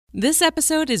This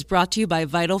episode is brought to you by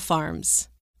Vital Farms.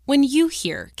 When you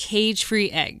hear cage-free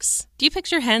eggs, do you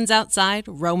picture hens outside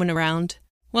roaming around?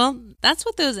 Well, that's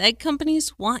what those egg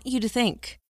companies want you to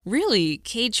think. Really,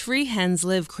 cage-free hens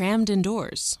live crammed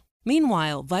indoors.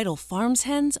 Meanwhile, Vital Farms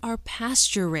hens are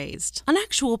pasture-raised on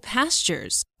actual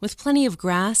pastures with plenty of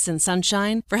grass and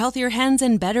sunshine for healthier hens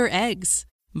and better eggs.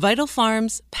 Vital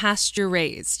Farms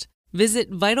pasture-raised.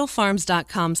 Visit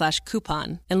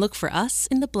vitalfarms.com/coupon and look for us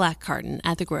in the black carton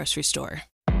at the grocery store.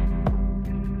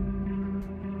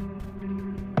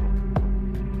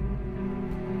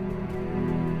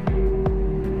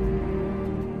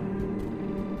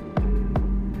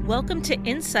 Welcome to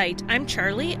Insight. I'm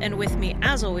Charlie, and with me,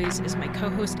 as always, is my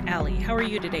co-host, Allie. How are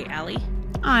you today, Allie?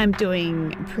 I'm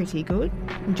doing pretty good.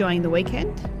 Enjoying the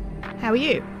weekend. How are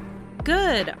you?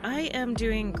 Good. I am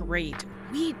doing great.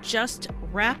 We just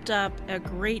wrapped up a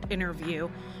great interview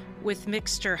with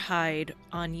Mixter Hyde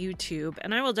on YouTube,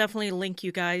 and I will definitely link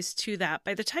you guys to that.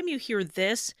 By the time you hear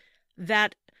this,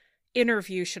 that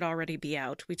interview should already be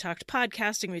out. We talked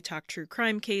podcasting, we talked true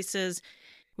crime cases.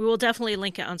 We will definitely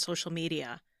link it on social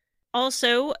media.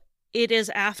 Also, it is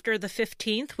after the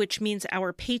 15th, which means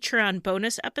our Patreon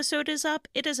bonus episode is up.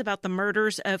 It is about the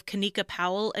murders of Kanika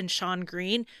Powell and Sean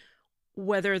Green,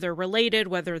 whether they're related,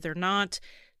 whether they're not.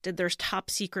 Did their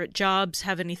top secret jobs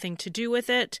have anything to do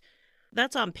with it?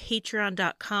 That's on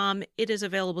patreon.com. It is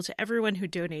available to everyone who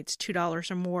donates $2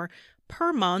 or more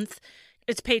per month.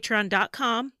 It's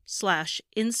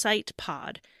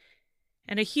patreon.com/insightpod.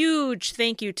 And a huge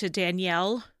thank you to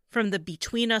Danielle from the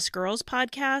Between Us Girls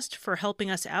podcast for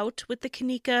helping us out with the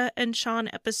Kanika and Sean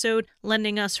episode,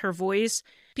 lending us her voice.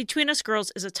 Between Us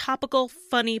Girls is a topical,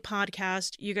 funny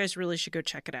podcast. You guys really should go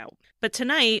check it out. But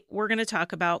tonight, we're going to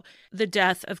talk about the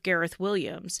death of Gareth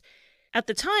Williams. At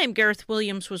the time, Gareth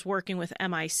Williams was working with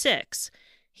MI6.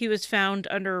 He was found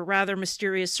under rather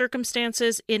mysterious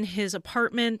circumstances in his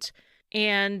apartment.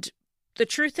 And the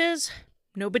truth is,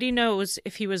 nobody knows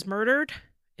if he was murdered,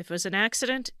 if it was an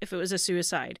accident, if it was a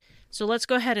suicide. So let's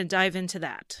go ahead and dive into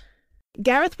that.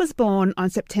 Gareth was born on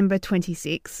September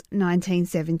 26,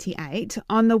 1978,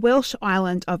 on the Welsh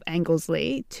island of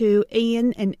Anglesey to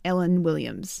Ian and Ellen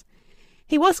Williams.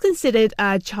 He was considered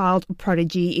a child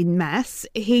prodigy in maths.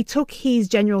 He took his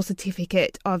general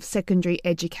certificate of secondary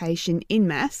education in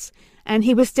maths, and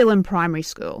he was still in primary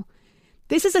school.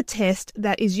 This is a test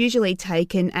that is usually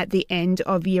taken at the end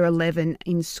of year 11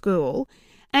 in school,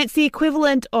 and it's the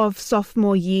equivalent of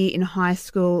sophomore year in high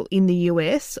school in the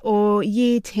US or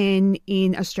year 10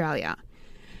 in Australia.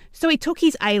 So he took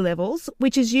his A-levels,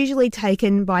 which is usually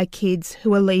taken by kids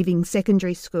who are leaving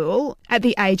secondary school at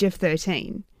the age of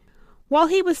 13. While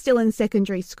he was still in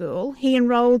secondary school, he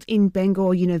enrolled in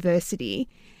Bangor University,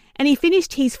 and he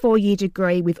finished his 4-year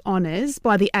degree with honours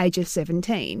by the age of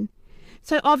 17.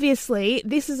 So obviously,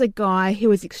 this is a guy who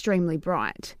is extremely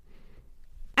bright.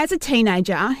 As a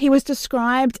teenager, he was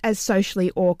described as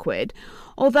socially awkward,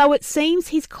 although it seems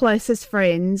his closest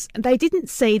friends, they didn't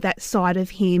see that side of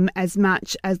him as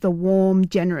much as the warm,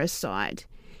 generous side.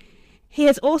 He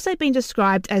has also been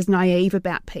described as naive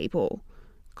about people.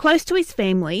 Close to his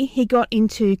family, he got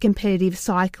into competitive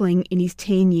cycling in his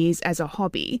teen years as a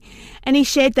hobby, and he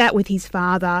shared that with his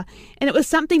father, and it was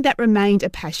something that remained a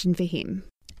passion for him.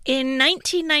 In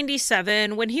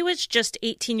 1997, when he was just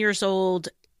 18 years old,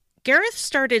 Gareth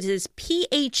started his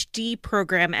PhD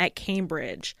program at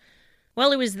Cambridge. While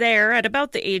he was there, at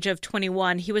about the age of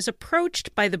 21, he was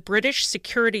approached by the British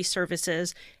Security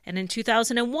Services, and in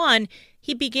 2001,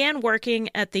 he began working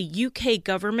at the UK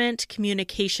Government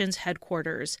Communications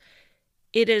Headquarters.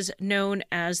 It is known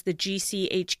as the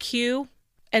GCHQ,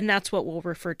 and that's what we'll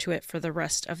refer to it for the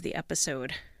rest of the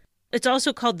episode. It's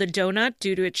also called the Donut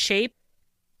due to its shape.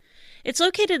 It's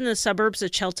located in the suburbs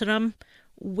of Cheltenham,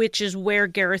 which is where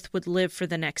Gareth would live for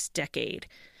the next decade.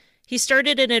 He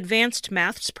started an advanced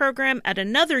maths program at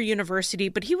another university,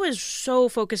 but he was so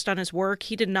focused on his work,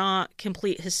 he did not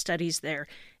complete his studies there.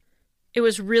 It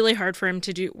was really hard for him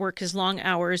to work his long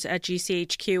hours at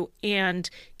GCHQ and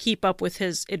keep up with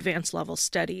his advanced level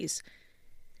studies.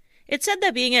 It's said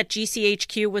that being at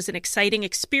GCHQ was an exciting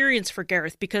experience for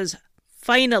Gareth because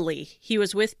finally he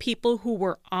was with people who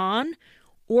were on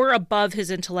or above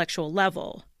his intellectual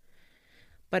level.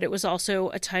 But it was also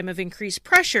a time of increased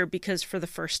pressure because for the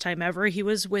first time ever, he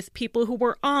was with people who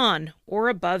were on or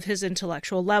above his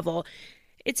intellectual level.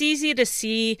 It's easy to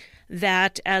see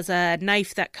that as a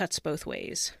knife that cuts both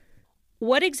ways.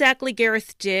 What exactly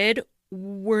Gareth did,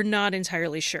 we're not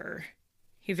entirely sure.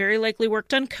 He very likely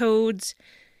worked on codes.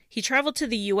 He traveled to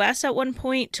the U.S. at one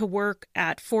point to work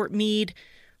at Fort Meade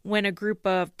when a group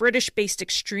of British-based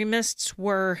extremists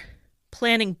were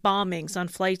planning bombings on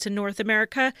flights in North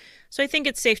America, so I think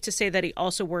it's safe to say that he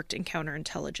also worked in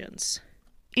counterintelligence.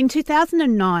 In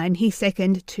 2009, he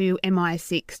seconded to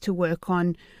MI6 to work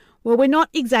on, well, we're not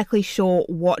exactly sure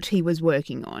what he was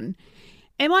working on.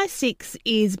 MI6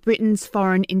 is Britain's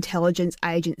foreign intelligence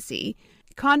agency,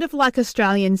 kind of like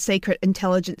Australian Secret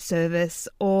Intelligence Service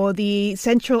or the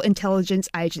Central Intelligence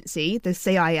Agency, the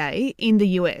CIA, in the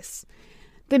US.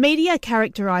 The media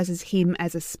characterises him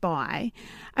as a spy.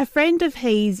 A friend of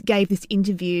his gave this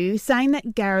interview saying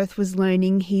that Gareth was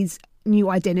learning his new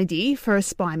identity for a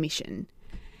spy mission.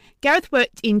 Gareth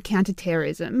worked in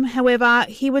counter-terrorism, however,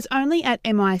 he was only at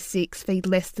MI6 for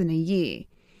less than a year.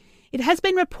 It has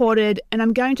been reported, and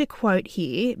I'm going to quote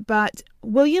here, but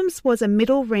Williams was a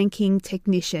middle-ranking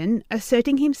technician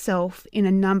asserting himself in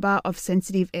a number of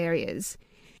sensitive areas,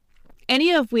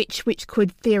 any of which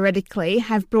could theoretically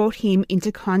have brought him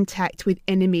into contact with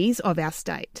enemies of our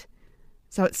state.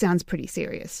 So it sounds pretty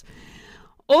serious.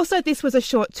 Also, this was a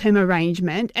short-term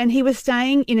arrangement, and he was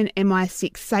staying in an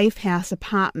MI6 safe house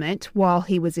apartment while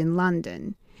he was in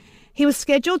London. He was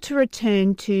scheduled to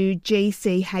return to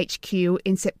GCHQ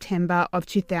in September of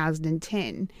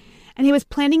 2010, and he was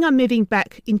planning on moving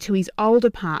back into his old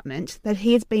apartment that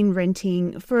he has been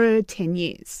renting for 10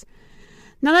 years.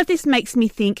 None of this makes me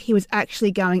think he was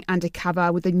actually going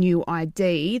undercover with a new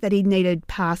ID that he needed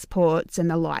passports and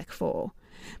the like for.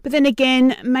 But then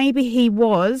again, maybe he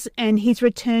was, and his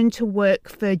return to work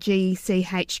for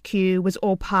GCHQ was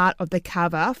all part of the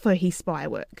cover for his spy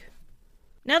work.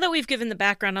 Now that we've given the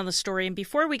background on the story, and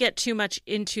before we get too much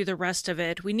into the rest of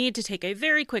it, we need to take a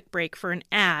very quick break for an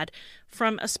ad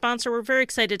from a sponsor we're very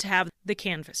excited to have, the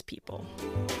Canvas People.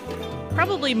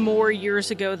 Probably more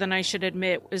years ago than I should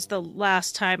admit was the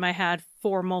last time I had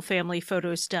formal family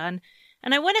photos done.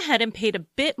 And I went ahead and paid a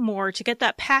bit more to get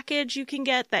that package you can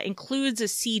get that includes a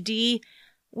CD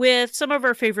with some of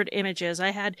our favorite images.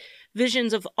 I had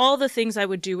visions of all the things I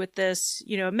would do with this,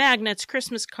 magnets,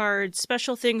 Christmas cards,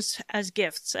 special things as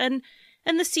gifts. And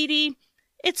the CD,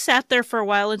 it sat there for a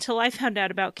while until I found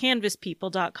out about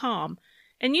CanvasPeople.com.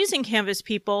 And using Canvas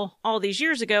People all these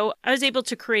years ago, I was able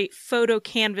to create photo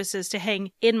canvases to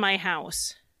hang in my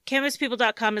house.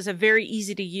 CanvasPeople.com is a very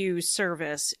easy-to-use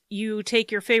service. You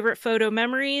take your favorite photo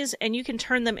memories and you can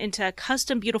turn them into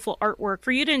custom beautiful artwork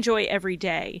for you to enjoy every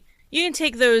day. You can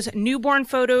take those newborn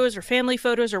photos or family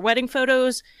photos or wedding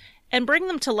photos and bring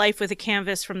them to life with a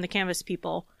canvas from the Canvas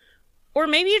People. Or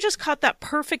maybe you just caught that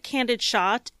perfect candid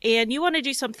shot and you want to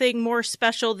do something more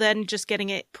special than just getting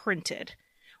it printed.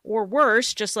 Or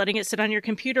worse, just letting it sit on your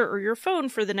computer or your phone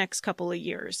for the next couple of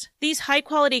years. These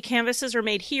high-quality canvases are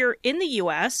made here in the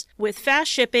U.S. with fast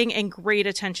shipping and great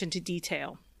attention to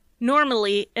detail.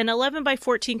 Normally, an 11 by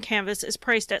 14 canvas is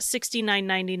priced at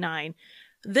 $69.99.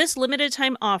 This limited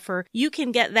time offer, you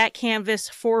can get that canvas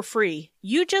for free.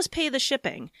 You just pay the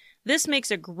shipping. This makes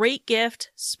a great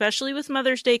gift, especially with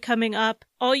Mother's Day coming up.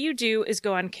 All you do is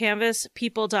go on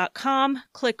CanvasPeople.com,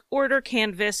 click Order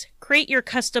Canvas, create your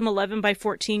custom 11 by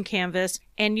 14 canvas,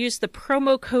 and use the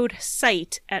promo code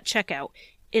SIGHT at checkout.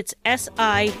 It's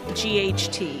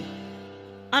SIGHT.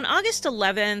 On August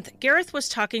 11th, Gareth was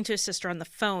talking to his sister on the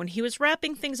phone. He was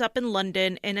wrapping things up in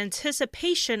London in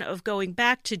anticipation of going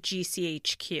back to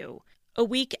GCHQ. A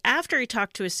week after he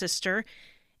talked to his sister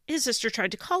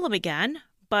tried to call him again,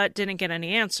 but didn't get any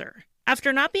answer.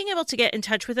 After not being able to get in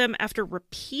touch with him after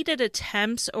repeated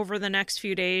attempts over the next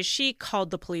few days, she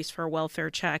called the police for a welfare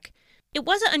check. It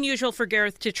wasn't unusual for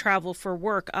Gareth to travel for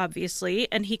work, obviously,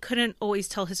 and he couldn't always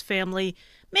tell his family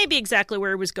maybe exactly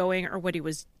where he was going or what he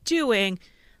was doing,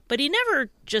 but he never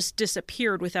just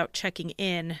disappeared without checking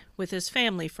in with his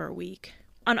family for a week.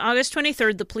 On August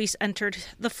 23rd, the police entered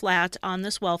the flat on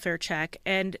this welfare check,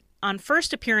 and on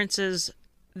first appearances,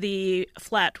 the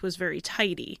flat was very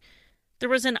tidy. There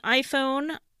was an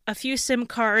iPhone, a few SIM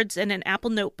cards, and an Apple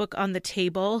notebook on the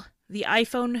table. The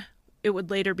iPhone, it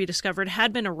would later be discovered,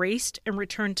 had been erased and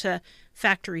returned to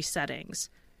factory settings.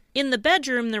 In the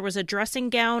bedroom, there was a dressing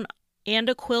gown and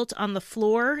a quilt on the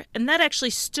floor, and that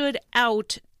actually stood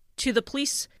out to the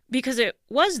police because it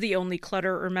was the only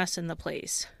clutter or mess in the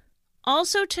place.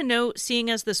 Also to note, seeing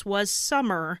as this was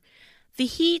summer, the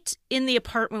heat in the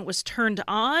apartment was turned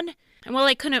on. And while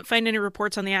I couldn't find any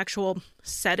reports on the actual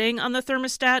setting on the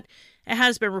thermostat, it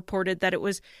has been reported that it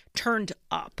was turned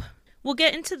up. We'll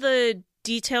get into the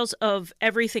details of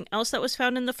everything else that was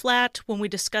found in the flat when we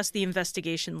discuss the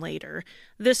investigation later.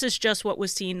 This is just what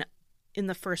was seen in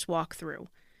the first walkthrough.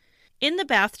 In the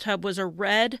bathtub was a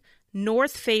red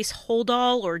North Face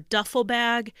hold-all or duffel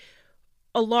bag,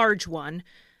 a large one,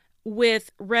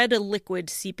 with red liquid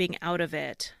seeping out of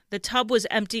it. The tub was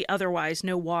empty otherwise,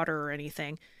 no water or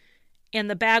anything. and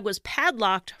the bag was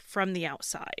padlocked from the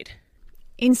outside.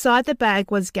 Inside the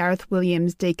bag was Gareth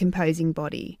Williams' decomposing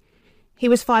body. He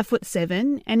was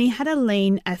 5'7" and he had a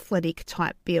lean, athletic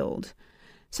type build.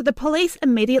 So the police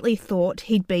immediately thought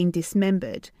he'd been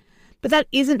dismembered. But that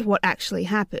isn't what actually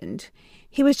happened.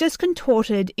 He was just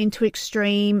contorted into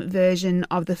extreme version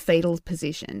of the fetal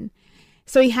position.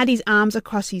 So he had his arms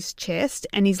across his chest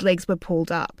and his legs were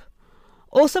pulled up.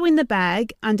 Also in the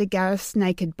bag, under Gareth's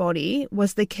naked body,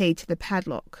 was the key to the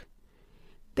padlock.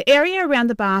 The area around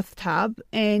the bathtub,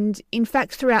 and in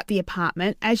fact throughout the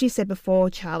apartment, as you said before,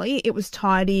 Charlie, it was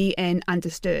tidy and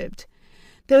undisturbed.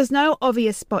 There was no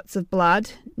obvious spots of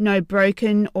blood, no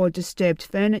broken or disturbed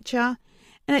furniture,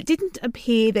 and it didn't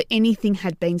appear that anything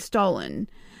had been stolen.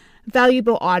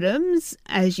 Valuable items,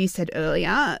 as you said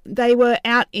earlier, they were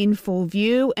out in full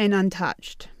view and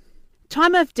untouched.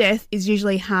 Time of death is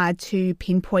usually hard to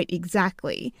pinpoint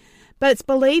exactly, but it's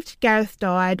believed Gareth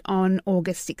died on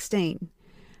August 16.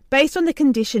 Based on the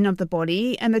condition of the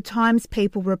body and the times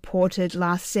people reported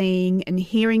last seeing and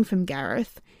hearing from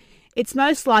Gareth, it's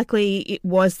most likely it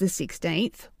was the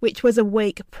 16th, which was a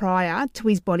week prior to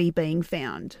his body being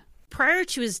found. Prior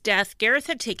to his death, Gareth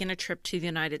had taken a trip to the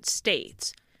United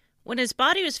States. When his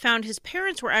body was found, his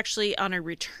parents were actually on a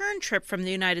return trip from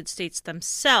the United States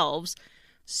themselves,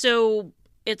 so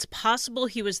it's possible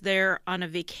he was there on a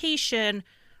vacation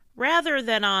rather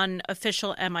than on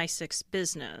official MI6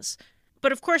 business.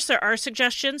 But of course, there are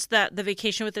suggestions that the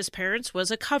vacation with his parents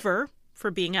was a cover for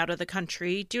being out of the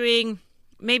country, doing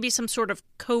maybe some sort of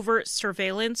covert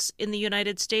surveillance in the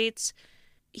United States.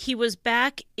 He was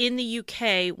back in the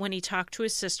UK when he talked to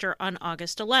his sister on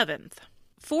August 11th.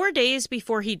 4 days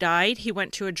before he died, he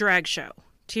went to a drag show.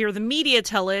 To hear the media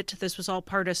tell it, this was all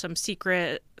part of some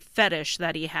secret fetish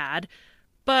that he had.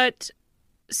 But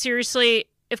seriously,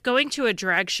 if going to a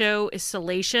drag show is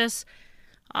salacious,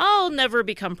 I'll never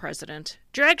become president.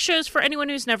 Drag shows, for anyone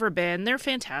who's never been, they're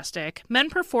fantastic. Men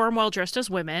perform while dressed as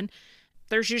women.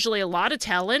 There's usually a lot of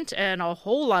talent and a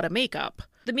whole lot of makeup.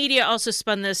 The media also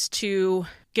spun this to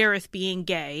Gareth being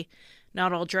gay.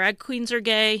 Not all drag queens are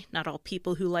gay. Not all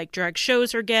people who like drag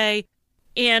shows are gay.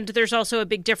 And there's also a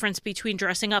big difference between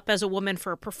dressing up as a woman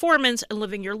for a performance and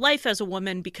living your life as a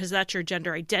woman because that's your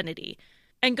gender identity.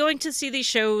 And going to see these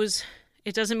shows,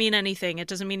 it doesn't mean anything. It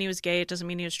doesn't mean he was gay. It doesn't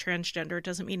mean he was transgender. It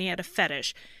doesn't mean he had a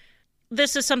fetish.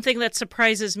 This is something that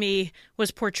surprises me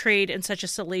was portrayed in such a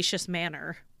salacious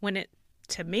manner when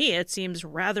to me, it seems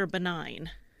rather benign.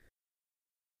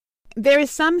 There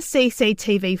is some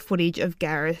CCTV footage of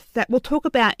Gareth that we'll talk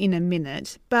about in a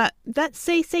minute, but that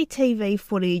CCTV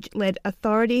footage led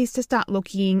authorities to start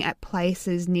looking at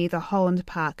places near the Holland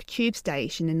Park tube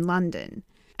station in London.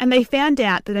 And they found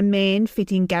out that a man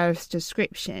fitting Gareth's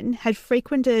description had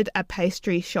frequented a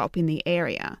pastry shop in the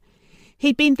area.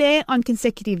 He'd been there on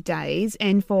consecutive days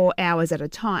and for hours at a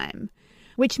time,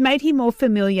 which made him more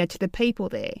familiar to the people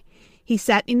there. He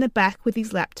sat in the back with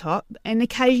his laptop and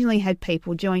occasionally had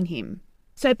people join him.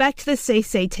 So back to the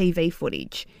CCTV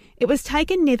footage. It was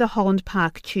taken near the Holland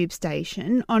Park tube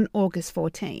station on August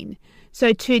 14,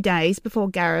 so 2 days before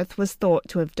Gareth was thought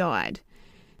to have died.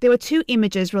 There were 2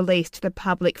 images released to the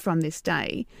public from this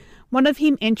day, one of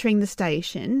him entering the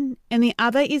station and the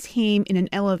other is him in an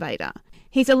elevator.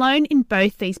 He's alone in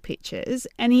both these pictures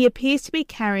and he appears to be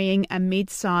carrying a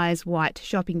mid-size white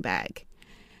shopping bag.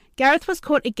 Gareth was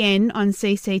caught again on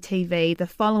CCTV the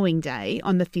following day,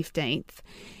 on the 15th.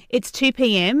 It's 2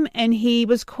 p.m. and he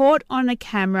was caught on a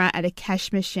camera at a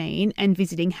cash machine and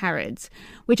visiting Harrods,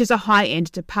 which is a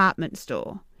high-end department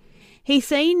store. He's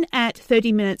seen at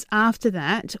 30 minutes after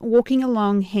that walking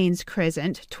along Haynes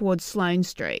Crescent towards Sloane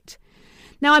Street.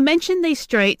 Now, I mention these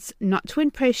streets not to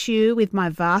impress you with my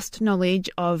vast knowledge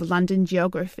of London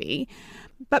geography,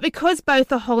 but because both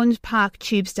the Holland Park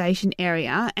tube station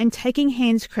area and taking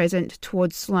Haynes Crescent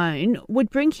towards Sloane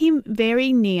would bring him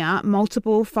very near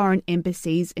multiple foreign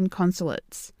embassies and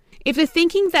consulates. If they're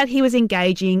thinking that he was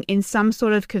engaging in some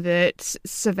sort of covert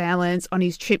surveillance on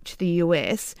his trip to the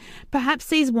US, perhaps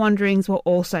these wanderings were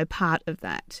also part of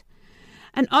that.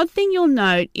 An odd thing you'll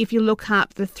note if you look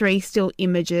up the 3 still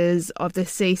images of the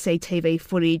CCTV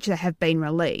footage that have been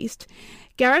released,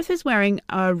 Gareth is wearing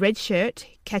a red shirt,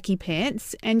 khaki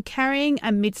pants, and carrying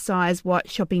a mid-size white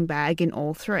shopping bag in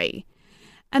all 3.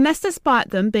 And that's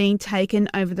despite them being taken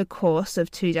over the course of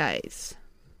 2 days.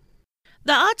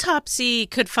 The autopsy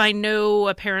could find no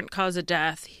apparent cause of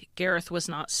death. Gareth was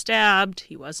not stabbed.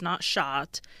 He was not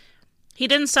shot. He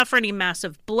didn't suffer any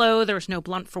massive blow. There was no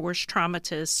blunt force trauma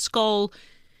to his skull.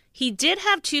 He did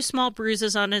have 2 small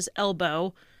bruises on his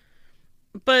elbow,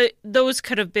 but those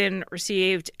could have been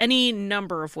received any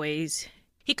number of ways.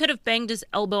 He could have banged his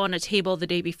elbow on a table the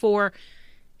day before.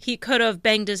 He could have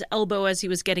banged his elbow as he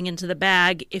was getting into the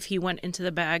bag if he went into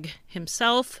the bag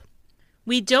himself.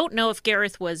 We don't know if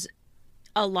Gareth was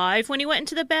alive when he went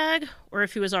into the bag, or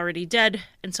if he was already dead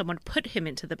and someone put him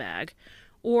into the bag,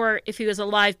 or if he was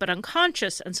alive but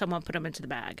unconscious and someone put him into the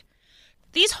bag.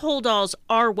 These holdalls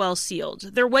are well sealed.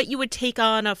 They're what you would take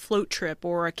on a float trip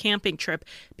or a camping trip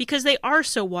because they are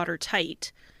so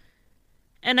watertight.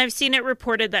 And I've seen it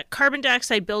reported that carbon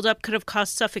dioxide buildup could have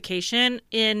caused suffocation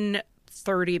in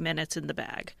 30 minutes in the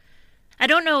bag. I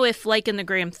don't know if, like in the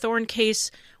Graham Thorne case,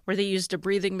 where they used a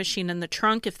breathing machine in the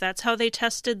trunk, if that's how they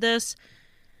tested this.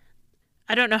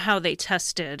 I don't know how they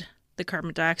tested the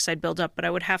carbon dioxide buildup, but I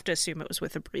would have to assume it was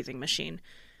with a breathing machine.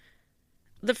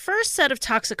 The first set of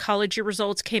toxicology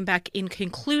results came back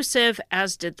inconclusive,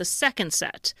 as did the second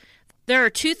set. There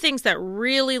are two things that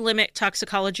really limit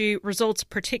toxicology results,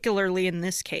 particularly in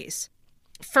this case.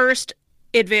 First,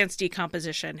 advanced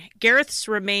decomposition. Gareth's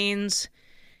remains,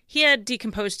 he had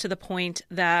decomposed to the point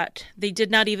that they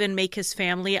did not even make his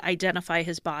family identify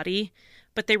his body,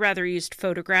 but they rather used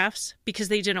photographs because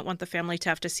they didn't want the family to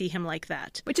have to see him like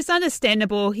that. Which is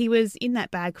understandable. He was in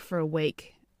that bag for a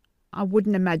week. I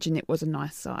wouldn't imagine it was a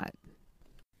nice sight.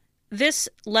 This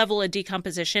level of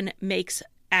decomposition makes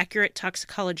accurate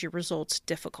toxicology results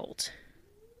difficult.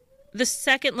 The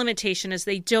second limitation is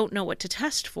they don't know what to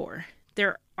test for.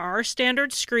 There are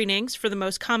standard screenings for the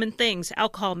most common things: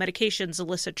 alcohol, medications,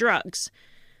 illicit drugs.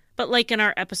 But like in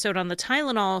our episode on the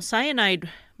Tylenol cyanide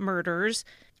murders,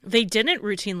 they didn't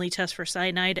routinely test for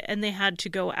cyanide, and they had to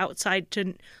go outside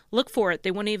to look for it.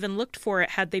 They wouldn't even looked for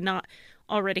it had they not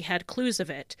already had clues of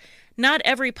it. Not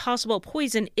every possible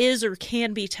poison is or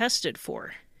can be tested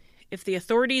for. If the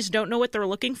authorities don't know what they're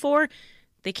looking for,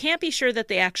 they can't be sure that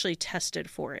they actually tested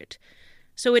for it.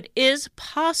 So it is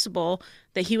possible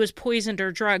that he was poisoned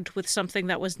or drugged with something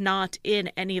that was not in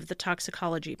any of the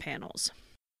toxicology panels.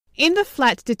 In the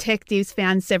flat, detectives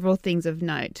found several things of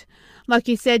note. Like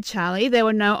you said, Charlie, there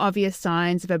were no obvious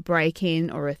signs of a break-in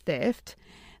or a theft.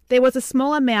 There was a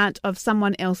small amount of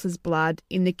someone else's blood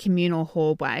in the communal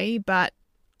hallway, but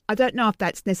I don't know if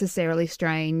that's necessarily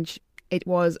strange. It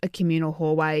was a communal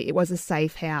hallway. It was a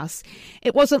safe house.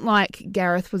 It wasn't like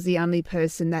Gareth was the only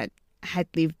person that had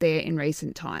lived there in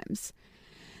recent times.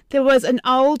 There was an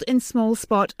old and small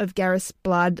spot of Gareth's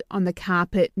blood on the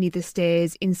carpet near the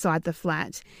stairs inside the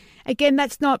flat. Again,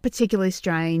 that's not particularly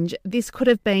strange. This could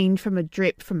have been from a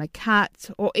drip from a cut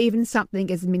or even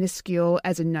something as minuscule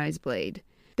as a nosebleed.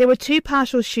 There were 2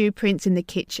 partial shoe prints in the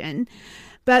kitchen,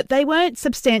 but they weren't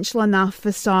substantial enough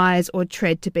for size or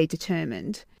tread to be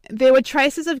determined. There were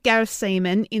traces of Gareth's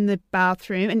semen in the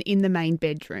bathroom and in the main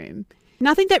bedroom.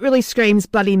 Nothing that really screams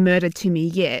bloody murder to me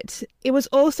yet. It was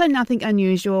also nothing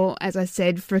unusual, as I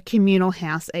said, for a communal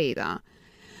house either.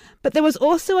 But there was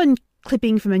also a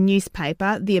clipping from a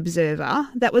newspaper, The Observer,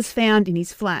 that was found in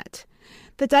his flat.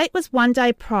 The date was 1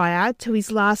 day prior to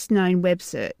his last known web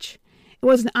search. It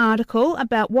was an article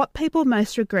about what people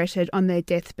most regretted on their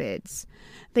deathbeds.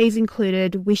 These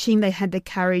included wishing they had the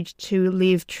courage to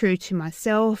live true to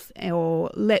myself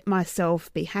or let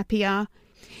myself be happier.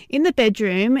 In the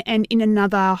bedroom and in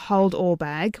another hold-all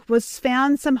bag was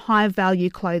found some high-value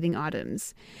clothing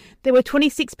items. There were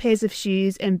 26 pairs of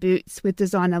shoes and boots with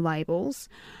designer labels.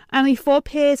 Only 4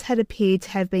 pairs had appeared to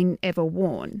have been ever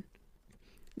worn.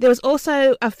 There was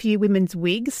also a few women's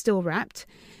wigs still wrapped.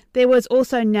 There was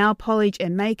also nail polish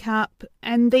and makeup,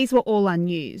 and these were all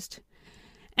unused.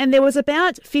 And there was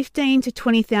about £15,000 to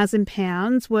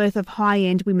 £20,000 worth of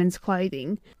high-end women's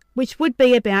clothing, which would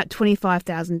be about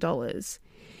 $25,000.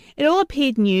 It all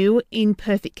appeared new, in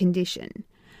perfect condition.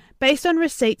 Based on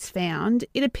receipts found,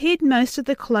 it appeared most of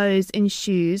the clothes and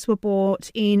shoes were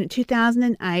bought in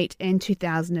 2008 and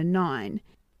 2009.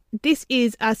 This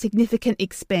is a significant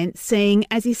expense, seeing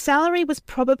as his salary was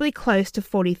probably close to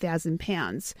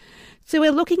 £40,000. So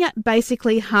we're looking at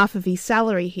basically half of his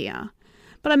salary here.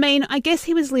 But I mean, I guess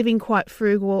he was living quite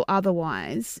frugal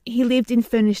otherwise. He lived in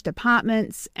furnished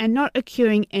apartments and not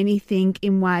acquiring anything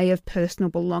in way of personal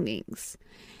belongings.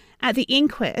 At the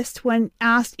inquest, when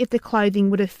asked if the clothing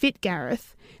would have fit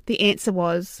Gareth, the answer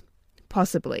was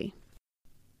possibly.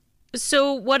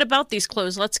 So what about these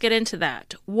clothes? Let's get into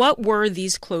that. What were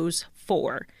these clothes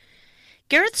for?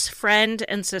 Gareth's friend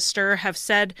and sister have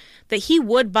said that he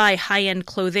would buy high-end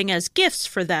clothing as gifts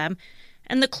for them,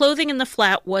 and the clothing in the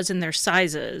flat was in their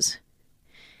sizes.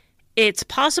 It's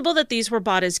possible that these were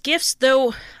bought as gifts,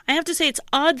 though I have to say it's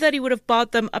odd that he would have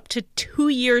bought them up to 2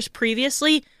 years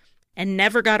previously and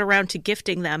never got around to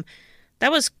gifting them.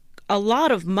 That was a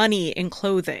lot of money in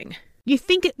clothing. You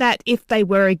think that if they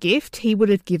were a gift, he would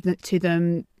have given it to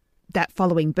them that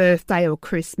following birthday or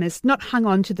Christmas, not hung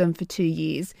on to them for 2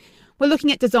 years. We're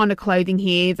looking at designer clothing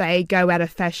here. They go out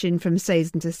of fashion from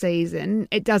season to season.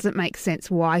 It doesn't make sense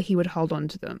why he would hold on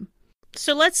to them.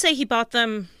 So let's say he bought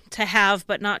them to have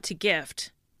but not to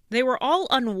gift. They were all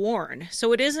unworn,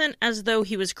 so it isn't as though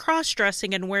he was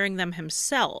cross-dressing and wearing them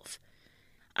himself.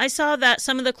 I saw that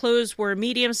some of the clothes were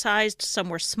medium-sized, some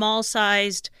were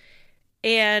small-sized,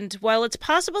 and while it's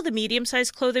possible the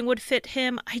medium-sized clothing would fit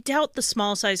him, I doubt the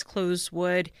small-sized clothes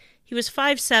would. He was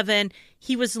 5'7".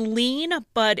 He was lean,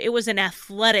 but it was an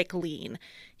athletic lean.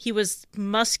 He was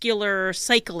muscular,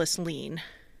 cyclist lean.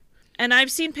 And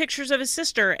I've seen pictures of his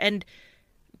sister, and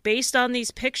based on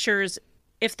these pictures,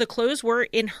 if the clothes were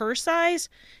in her size,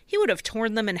 he would have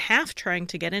torn them in half trying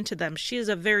to get into them. She is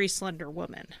a very slender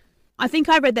woman. I think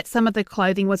I read that some of the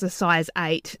clothing was a size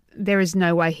 8. There is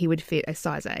no way he would fit a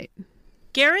size 8.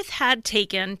 Gareth had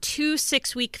taken 2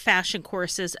 6-week fashion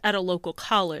courses at a local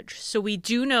college, so we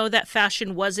do know that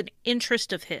fashion was an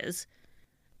interest of his.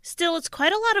 Still, it's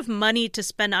quite a lot of money to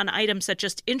spend on items that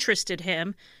just interested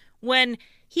him when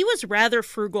he was rather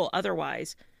frugal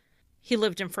otherwise. He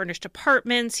lived in furnished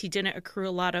apartments, he didn't accrue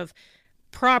a lot of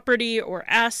property or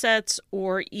assets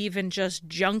or even just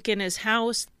junk in his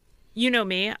house. You know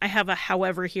me, I have a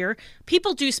however here.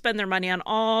 People do spend their money on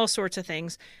all sorts of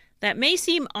things that may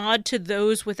seem odd to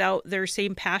those without their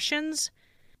same passions.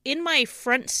 In my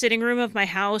front sitting room of my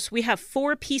house, we have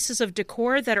 4 pieces of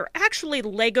decor that are actually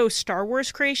Lego Star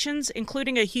Wars creations,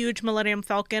 including a huge Millennium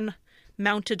Falcon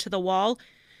mounted to the wall.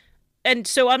 And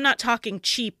so I'm not talking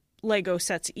cheap Lego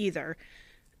sets either.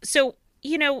 So,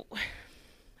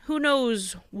 who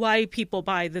knows why people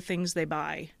buy the things they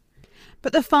buy?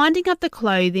 But the finding of the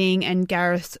clothing and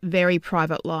Gareth's very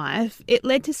private life, it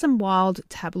led to some wild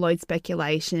tabloid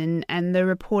speculation and the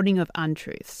reporting of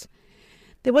untruths.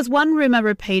 There was one rumour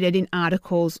repeated in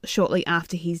articles shortly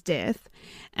after his death,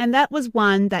 and that was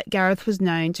one that Gareth was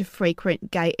known to frequent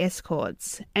gay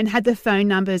escorts and had the phone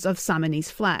numbers of some in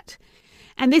his flat.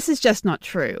 And this is just not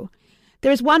true.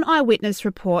 There is one eyewitness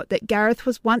report that Gareth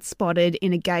was once spotted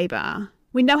in a gay bar.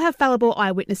 We know how fallible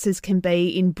eyewitnesses can be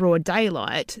in broad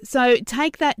daylight, so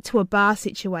take that to a bar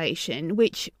situation,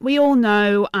 which we all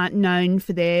know aren't known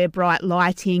for their bright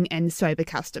lighting and sober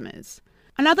customers.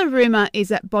 Another rumour is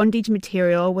that bondage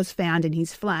material was found in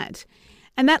his flat,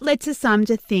 and that led to some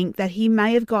to think that he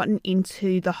may have gotten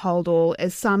into the hold-all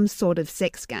as some sort of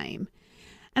sex game.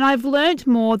 And I've learnt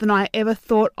more than I ever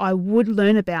thought I would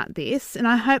learn about this, and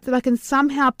I hope that I can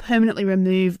somehow permanently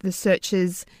remove the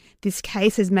searches this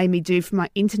case has made me do for my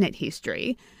internet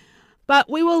history. But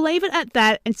we will leave it at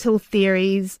that until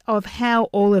theories of how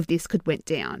all of this could went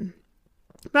down.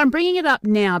 But I'm bringing it up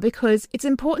now because it's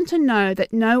important to know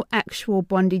that no actual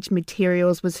bondage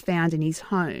materials was found in his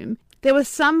home. There was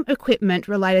some equipment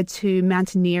related to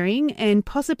mountaineering and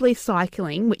possibly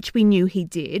cycling, which we knew he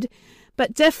did,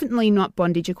 but definitely not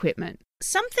bondage equipment.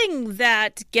 Something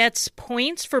that gets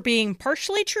points for being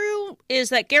partially true is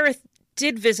that Gareth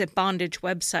did visit bondage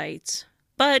websites,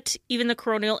 but even the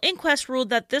coronial inquest ruled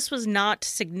that this was not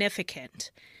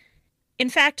significant. In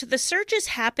fact, the searches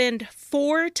happened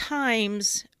 4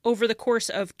 times over the course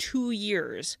of 2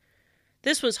 years.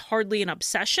 This was hardly an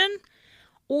obsession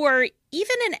or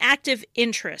even an active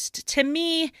interest. To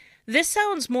me, this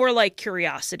sounds more like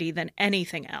curiosity than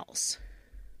anything else.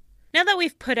 Now that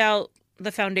we've put out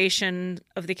the foundation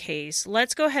of the case,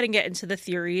 let's go ahead and get into the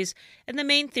theories and the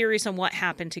main theories on what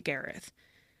happened to Gareth.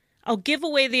 I'll give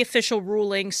away the official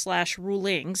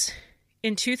ruling/rulings.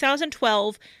 In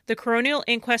 2012, the coronial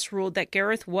inquest ruled that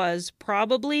Gareth was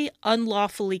probably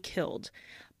unlawfully killed,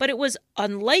 but it was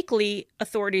unlikely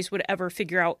authorities would ever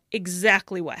figure out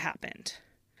exactly what happened.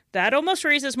 That almost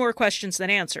raises more questions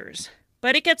than answers,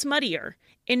 but it gets muddier.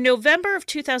 In November of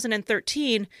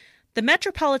 2013, the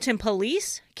Metropolitan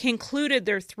Police concluded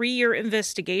their 3-year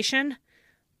investigation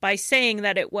by saying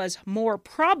that it was more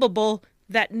probable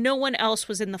that no one else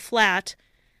was in the flat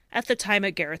at the time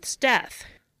of Gareth's death.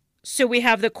 So we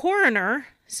have the coroner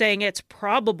saying it's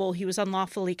probable he was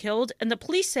unlawfully killed, and the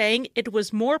police saying it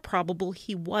was more probable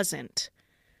he wasn't.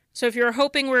 So if you're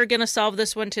hoping we're going to solve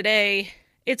this one today,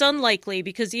 it's unlikely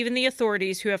because even the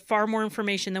authorities, who have far more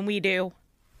information than we do,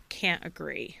 can't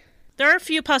agree. There are a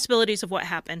few possibilities of what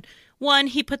happened. 1,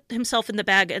 he put himself in the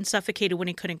bag and suffocated when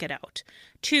he couldn't get out.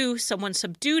 2, someone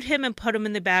subdued him and put him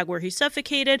in the bag where he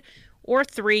suffocated. Or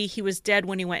 3, he was dead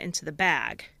when he went into the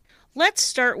bag. Let's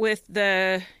start with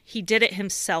the he did it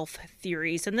himself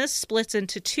theories, and this splits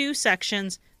into 2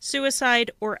 sections,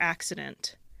 suicide or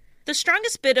accident. The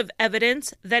strongest bit of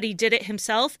evidence that he did it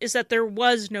himself is that there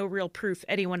was no real proof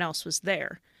anyone else was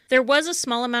there. There was a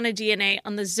small amount of DNA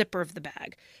on the zipper of the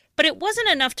bag, But it wasn't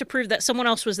enough to prove that someone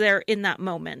else was there in that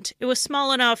moment. It was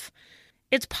small enough.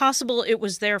 It's possible it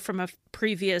was there from a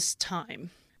previous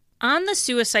time. On the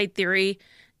suicide theory,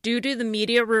 due to the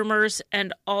media rumors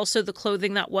and also the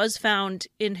clothing that was found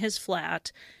in his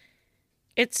flat,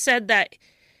 it's said that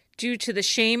due to the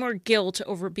shame or guilt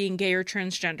over being gay or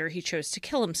transgender, he chose to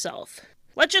kill himself.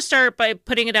 Let's just start by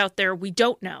putting it out there. We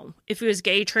don't know if he was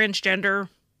gay, transgender,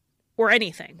 or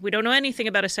anything. We don't know anything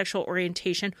about his sexual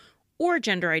orientation or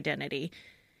gender identity.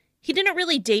 He didn't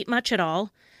really date much at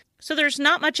all, so there's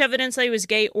not much evidence that he was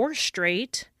gay or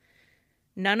straight.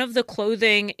 None of the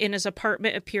clothing in his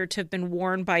apartment appeared to have been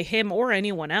worn by him or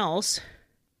anyone else.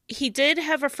 He did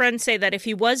have a friend say that if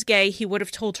he was gay, he would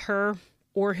have told her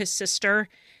or his sister.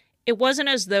 It wasn't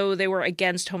as though they were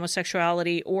against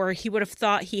homosexuality or he would have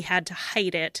thought he had to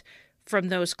hide it from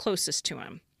those closest to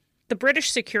him. The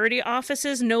British security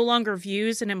offices no longer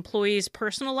views an employee's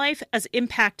personal life as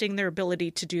impacting their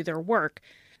ability to do their work.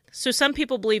 So some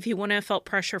people believe he wouldn't have felt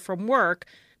pressure from work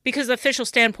because the official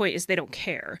standpoint is they don't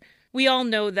care. We all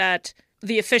know that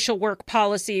the official work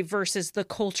policy versus the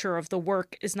culture of the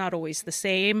work is not always the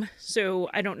same. So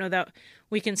I don't know that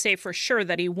we can say for sure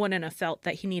that he wouldn't have felt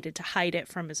that he needed to hide it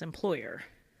from his employer.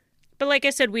 But like I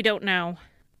said, we don't know.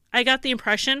 I got the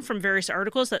impression from various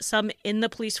articles that some in the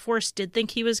police force did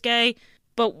think he was gay,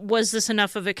 but was this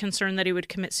enough of a concern that he would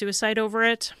commit suicide over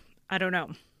it? I don't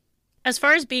know. As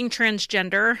far as being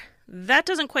transgender, that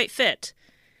doesn't quite fit.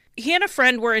 He and a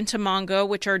friend were into manga,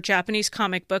 which are Japanese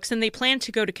comic books, and they planned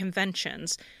to go to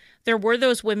conventions. There were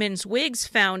those women's wigs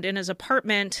found in his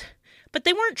apartment, but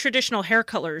they weren't traditional hair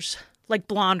colors like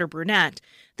blonde or brunette.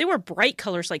 They were bright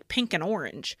colors like pink and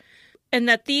orange. And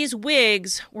that these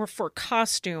wigs were for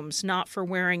costumes, not for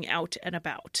wearing out and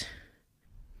about.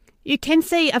 You can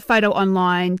see a photo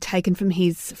online taken from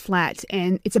his flat,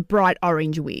 and it's a bright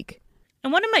orange wig.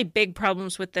 And one of my big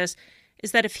problems with this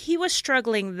is that if he was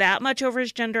struggling that much over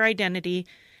his gender identity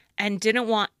and didn't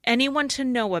want anyone to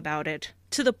know about it,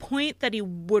 to the point that he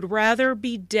would rather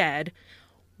be dead,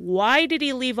 why did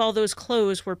he leave all those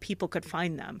clothes where people could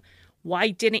find them?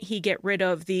 Why didn't he get rid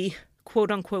of the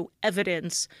quote-unquote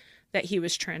evidence that he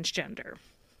was transgender?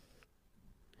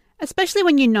 Especially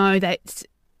when you know that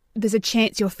there's a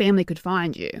chance your family could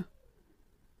find you.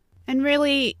 And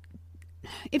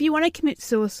if you want to commit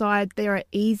suicide, there are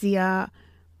easier,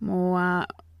 more, I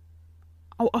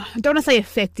don't want to say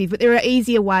effective, but there are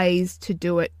easier ways to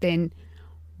do it than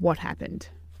what happened.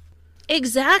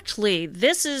 Exactly.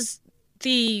 This is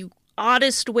the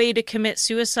oddest way to commit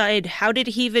suicide. How did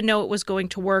he even know it was going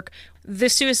to work? The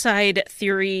suicide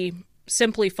theory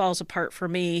simply falls apart for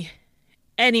me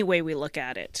any way we look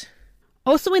at it.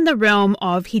 Also in the realm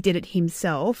of he did it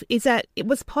himself is that it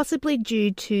was possibly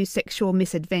due to sexual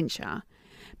misadventure.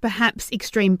 Perhaps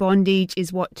extreme bondage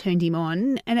is what turned him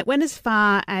on, and it went as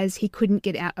far as he couldn't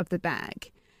get out of the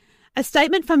bag. A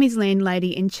statement from his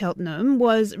landlady in Cheltenham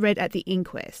was read at the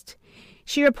inquest.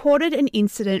 She reported an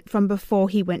incident from before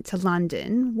he went to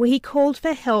London, where he called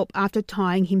for help after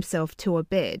tying himself to a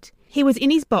bed. He was in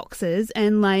his boxers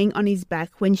and laying on his back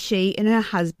when she and her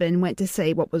husband went to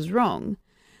see what was wrong.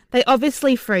 They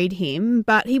obviously freed him,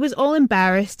 but he was all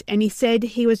embarrassed and he said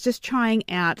he was just trying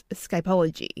out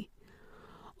escapology.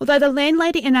 Although the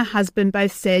landlady and her husband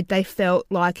both said they felt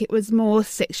like it was more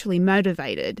sexually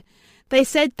motivated, they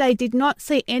said they did not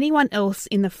see anyone else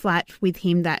in the flat with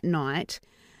him that night.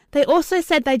 They also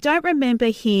said they don't remember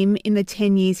him in the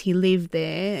 10 years he lived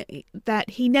there,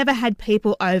 that he never had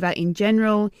people over in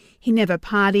general, he never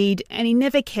partied, and he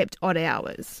never kept odd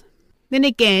hours. Then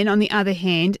again, on the other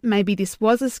hand, maybe this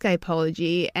was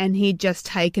escapology and he'd just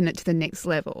taken it to the next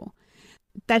level.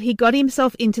 That he got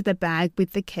himself into the bag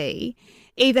with the key.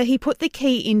 Either he put the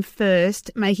key in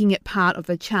first, making it part of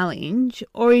the challenge,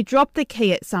 or he dropped the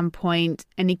key at some point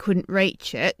and he couldn't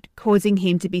reach it, causing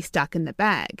him to be stuck in the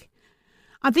bag.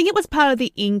 I think it was part of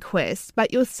the inquest,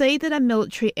 but you'll see that a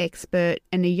military expert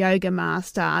and a yoga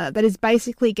master that is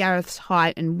basically Gareth's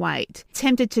height and weight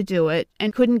attempted to do it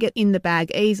and couldn't get in the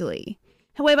bag easily.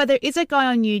 However, there is a guy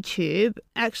on YouTube,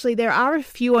 actually there are a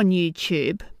few on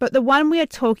YouTube, but the one we are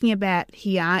talking about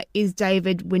here is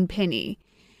David Winpenny,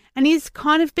 and he's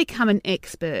kind of become an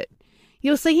expert.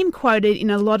 You'll see him quoted in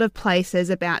a lot of places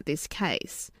about this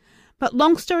case. But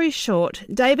long story short,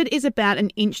 David is about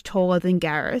an inch taller than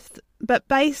Gareth, but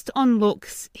based on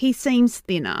looks, he seems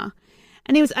thinner,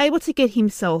 and he was able to get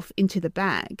himself into the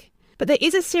bag. But there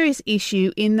is a serious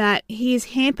issue in that he is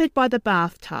hampered by the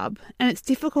bathtub, and it's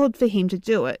difficult for him to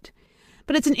do it.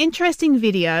 But it's an interesting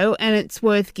video, and it's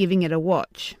worth giving it a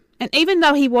watch. And even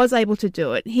though he was able to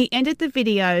do it, he ended the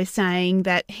video saying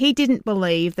that he didn't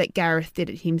believe that Gareth did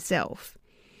it himself.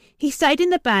 He stayed in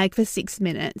the bag for 6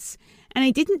 minutes and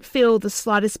he didn't feel the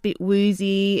slightest bit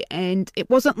woozy, and it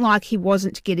wasn't like he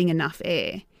wasn't getting enough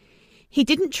air. He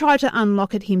didn't try to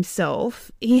unlock it himself.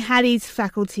 He had his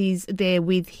faculties there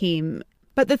with him.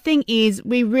 But the thing is,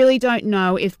 we really don't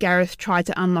know if Gareth tried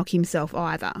to unlock himself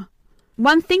either.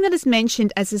 One thing that is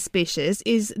mentioned as suspicious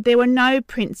is there were no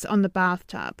prints on the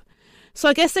bathtub. So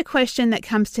I guess the question that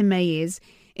comes to me is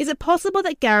it possible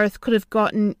that Gareth could have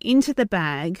gotten into the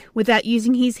bag without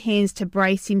using his hands to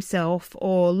brace himself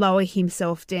or lower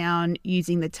himself down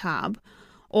using the tub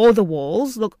or the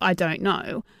walls? Look, I don't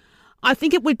know. I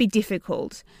think it would be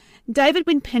difficult. David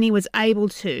Winpenny was able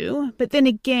to, but then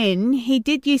again, he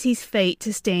did use his feet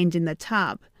to stand in the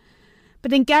tub.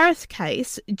 But in Gareth's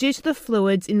case, due to the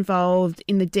fluids involved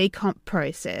in the decomp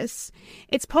process,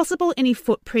 it's possible any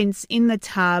footprints in the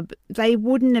tub, they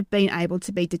wouldn't have been able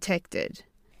to be detected.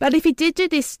 But if he did do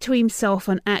this to himself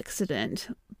on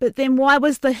accident, but then why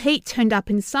was the heat turned up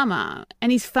in summer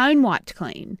and his phone wiped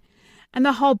clean? And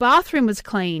the whole bathroom was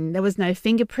clean. There was no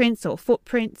fingerprints or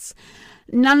footprints.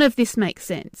 None of this makes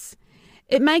sense.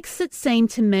 It makes it seem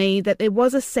to me that there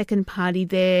was a second party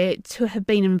there to have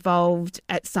been involved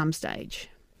at some stage.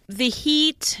 The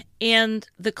heat and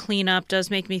the cleanup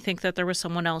does make me think that there was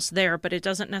someone else there, but it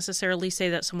doesn't necessarily say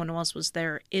that someone else was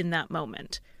there in that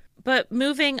moment. But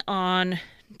moving on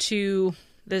to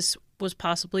this was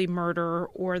possibly murder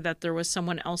or that there was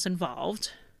someone else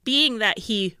involved. Being that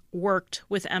he worked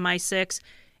with MI6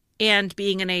 and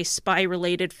being in a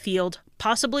spy-related field,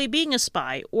 possibly being a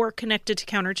spy or connected to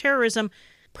counterterrorism,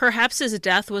 perhaps his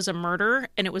death was a murder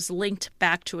and it was linked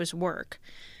back to his work.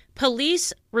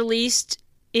 Police released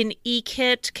an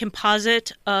e-kit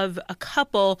composite of a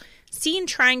couple seen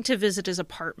trying to visit his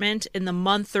apartment in the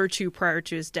month or two prior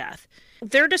to his death.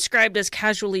 They're described as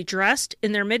casually dressed,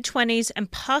 in their mid-20s,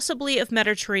 and possibly of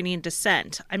Mediterranean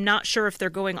descent. I'm not sure if they're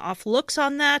going off looks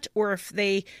on that or if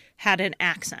they had an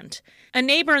accent. A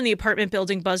neighbor in the apartment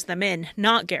building buzzed them in,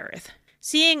 not Gareth.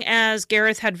 Seeing as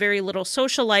Gareth had very little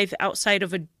social life outside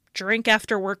of a drink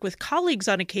after work with colleagues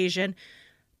on occasion,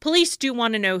 police do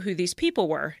want to know who these people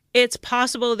were. It's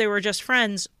possible they were just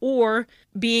friends, or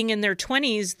being in their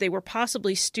 20s, they were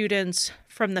possibly students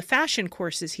from the fashion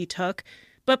courses he took.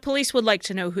 But police would like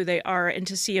to know who they are and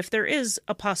to see if there is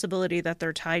a possibility that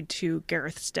they're tied to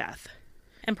Gareth's death.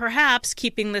 And perhaps,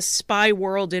 keeping this spy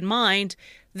world in mind,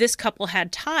 this couple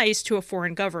had ties to a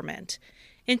foreign government.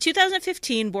 In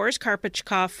 2015, Boris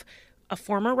Karpachkov, a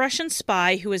former Russian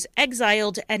spy who was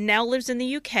exiled and now lives in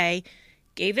the UK,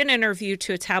 gave an interview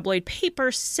to a tabloid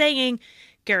paper saying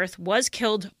Gareth was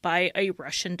killed by a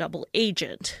Russian double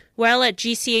agent. While at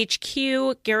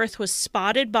GCHQ, Gareth was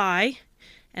spotted by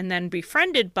and then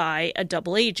befriended by a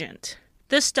double agent.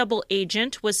 This double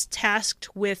agent was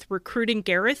tasked with recruiting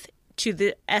Gareth to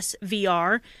the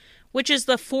SVR, which is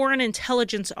the foreign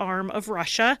intelligence arm of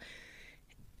Russia.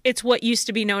 It's what used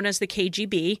to be known as the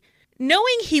KGB.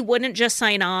 Knowing he wouldn't just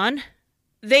sign on,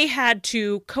 they had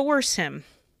to coerce him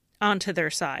onto their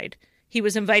side. He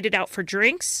was invited out for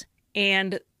drinks,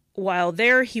 and while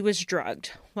there, he was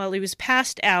drugged. While he was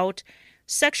passed out,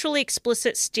 sexually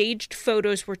explicit staged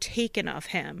photos were taken of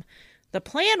him. The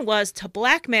plan was to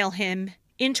blackmail him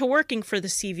into working for the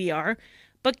CVR,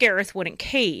 but Gareth wouldn't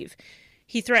cave.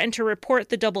 He threatened to report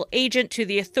the double agent to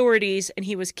the authorities, and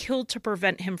he was killed to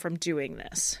prevent him from doing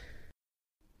this.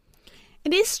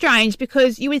 It is strange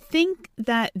because you would think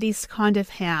that this kind of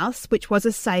house, which was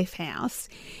a safe house,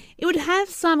 it would have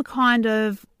some kind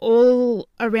of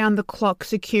all-around-the-clock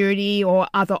security or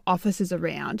other officers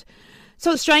around.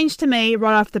 So it's strange to me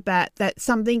right off the bat that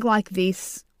something like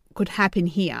this could happen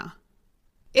here.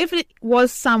 If it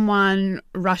was someone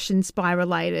Russian spy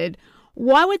related,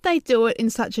 why would they do it in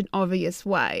such an obvious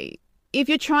way? If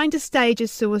you're trying to stage a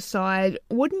suicide,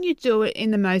 wouldn't you do it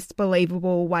in the most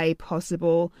believable way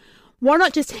possible? Why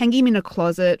not just hang him in a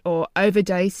closet or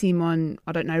overdose him on,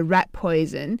 rat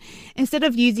poison, instead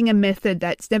of using a method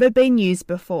that's never been used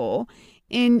before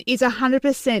and is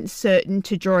 100% certain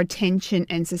to draw attention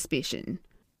and suspicion?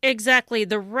 Exactly.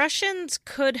 The Russians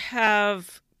could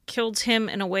have killed him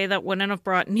in a way that wouldn't have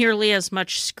brought nearly as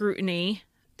much scrutiny.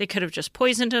 They could have just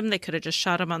poisoned him. They could have just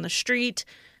shot him on the street.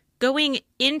 Going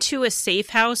into a safe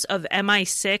house of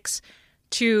MI6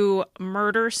 to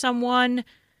murder someone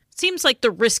seems like the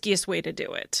riskiest way to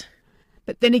do it.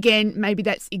 But then again, maybe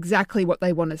that's exactly what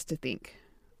they want us to think.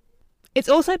 It's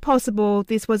also possible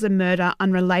this was a murder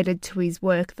unrelated to his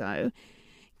work, though.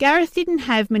 Gareth didn't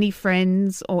have many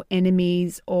friends or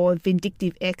enemies or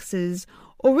vindictive exes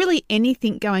or really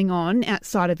anything going on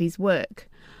outside of his work.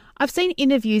 I've seen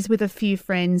interviews with a few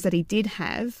friends that he did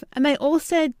have, and they all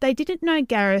said they didn't know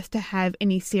Gareth to have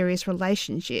any serious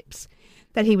relationships,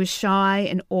 that he was shy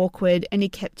and awkward and he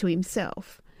kept to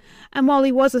himself. And while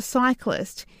he was a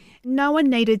cyclist, no one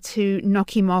needed to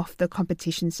knock him off the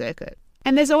competition circuit.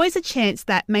 And there's always a chance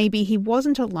that maybe he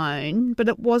wasn't alone, but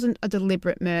it wasn't a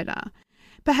deliberate murder.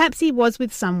 Perhaps he was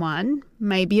with someone,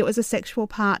 maybe it was a sexual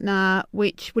partner,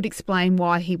 which would explain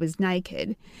why he was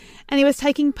naked, and he was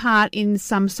taking part in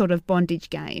some sort of bondage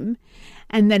game,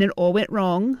 and then it all went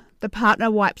wrong. The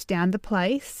partner wiped down the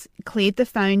place, cleared the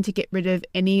phone to get rid of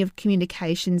any of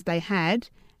communications they had,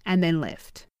 and then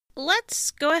left. Let's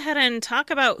go ahead and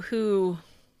talk about who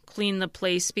cleaned the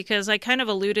place, because I kind of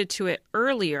alluded to it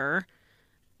earlier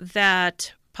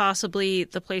that possibly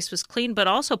the place was clean, but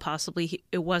also possibly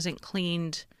it wasn't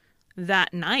cleaned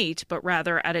that night, but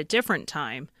rather at a different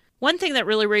time. One thing that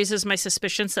really raises my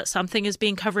suspicions that something is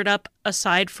being covered up,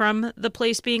 aside from the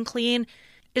place being clean,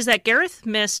 is that Gareth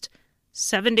missed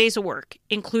 7 days of work,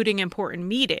 including important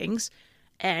meetings,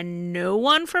 and no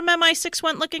one from MI6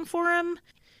 went looking for him.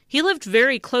 He lived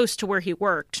very close to where he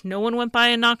worked. No one went by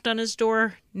and knocked on his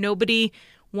door. Nobody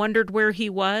wondered where he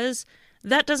was.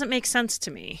 That doesn't make sense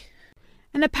to me.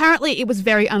 And apparently it was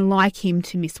very unlike him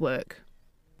to miss work.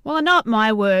 Well, I know at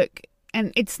my work,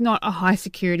 and it's not a high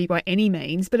security by any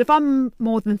means, but if I'm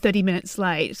more than 30 minutes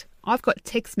late, I've got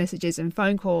text messages and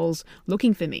phone calls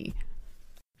looking for me.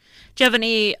 Do you have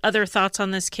any other thoughts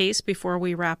on this case before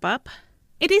we wrap up?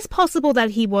 It is possible that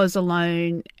he was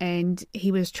alone and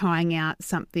he was trying out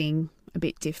something a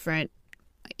bit different.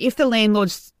 If the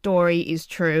landlord's story is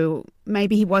true,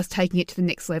 maybe he was taking it to the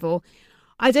next level.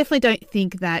 I definitely don't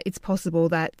think that it's possible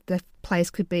that the place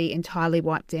could be entirely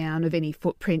wiped down of any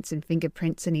footprints and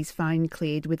fingerprints and his phone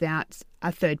cleared without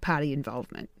a third-party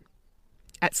involvement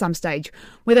at some stage.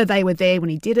 Whether they were there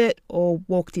when he did it or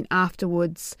walked in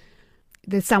afterwards,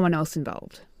 there's someone else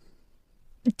involved.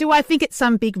 Do I think it's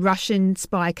some big Russian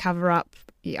spy cover-up?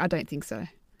 Yeah, I don't think so.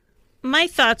 My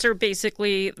thoughts are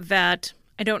basically that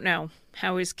I don't know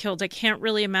how he's killed. I can't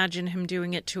really imagine him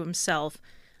doing it to himself.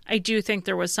 I do think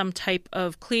there was some type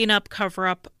of cleanup,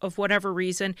 cover-up of whatever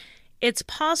reason. It's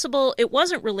possible it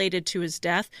wasn't related to his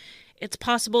death. It's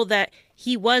possible that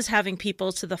he was having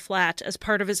people to the flat as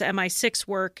part of his MI6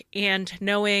 work, and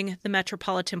knowing the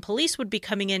Metropolitan Police would be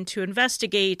coming in to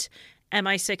investigate,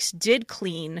 MI6 did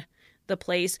clean the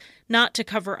place, not to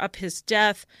cover up his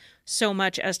death so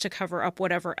much as to cover up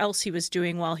whatever else he was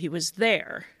doing while he was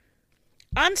there.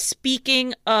 On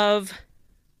speaking of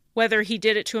whether he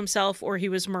did it to himself or he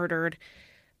was murdered,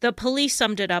 the police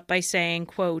summed it up by saying,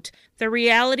 quote, "The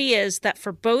reality is that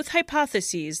for both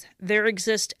hypotheses, there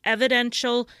exist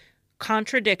evidential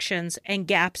contradictions and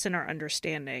gaps in our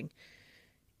understanding."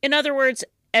 In other words,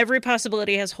 every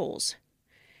possibility has holes.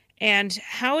 And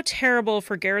how terrible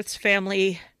for Gareth's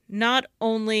family, not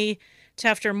only to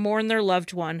have to mourn their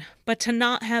loved one, but to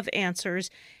not have answers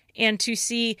and to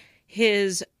see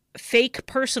his fake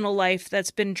personal life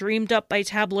that's been dreamed up by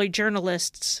tabloid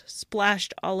journalists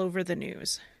splashed all over the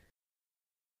news.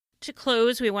 To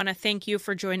close, we want to thank you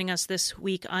for joining us this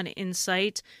week on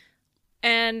Insight.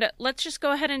 And let's just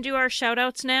go ahead and do our shout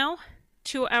outs now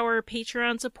to our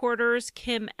Patreon supporters,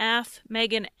 Kim F.,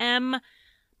 Megan M.,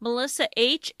 Melissa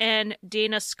H., and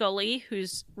Dana Scully,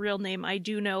 whose real name I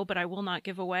do know, but I will not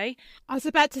give away. I was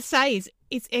about to say,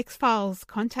 is X-Files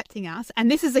contacting us?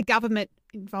 And this is a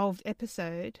government-involved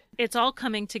episode. It's all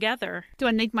coming together. Do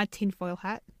I need my tinfoil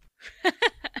hat?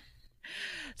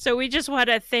 So we just want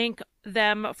to thank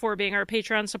them for being our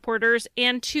Patreon supporters.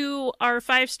 And to our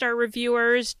 5-star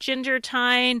reviewers, Ginger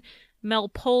Tyne, Mel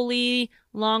Poley,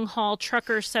 Long Haul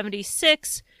Trucker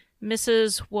 76,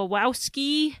 Mrs.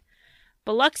 Wawowski,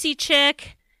 Biloxi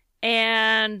Chick,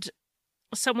 and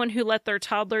someone who let their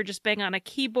toddler just bang on a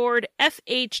keyboard,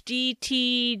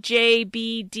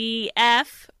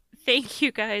 FHDTJBDF. Thank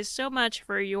you guys so much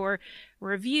for your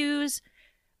reviews.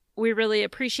 We really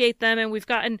appreciate them, and we've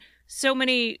gotten so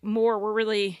many more. We're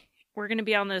going to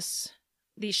be on these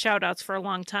shout outs for a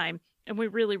long time, and we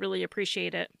really, really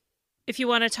appreciate it. If you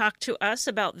want to talk to us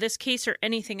about this case or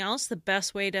anything else, the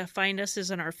best way to find us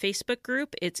is in our Facebook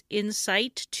group. It's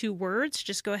Insight, 2 words.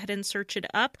 Just go ahead and search it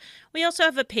up. We also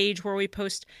have a page where we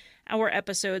post our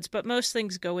episodes, but most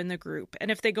things go in the group. And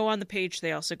if they go on the page,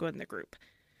 they also go in the group.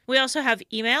 We also have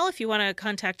email if you want to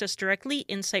contact us directly,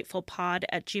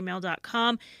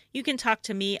 insightfulpod@gmail.com. You can talk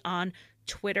to me on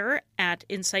Twitter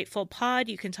 @InsightfulPod.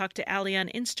 You can talk to Allie on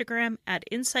Instagram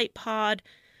 @InsightPod.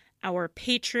 Our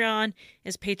Patreon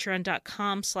is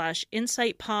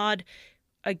patreon.com/insightpod.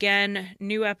 Again,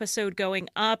 new episode going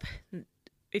up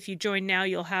if you join now,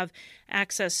 you'll have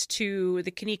access to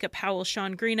the Kanika Powell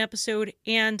Sean Green episode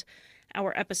and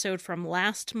our episode from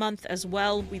last month as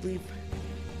well. We leave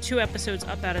 2 episodes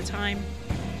up at a time.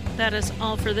 That is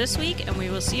all for this week, and we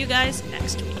will see you guys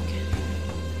next week.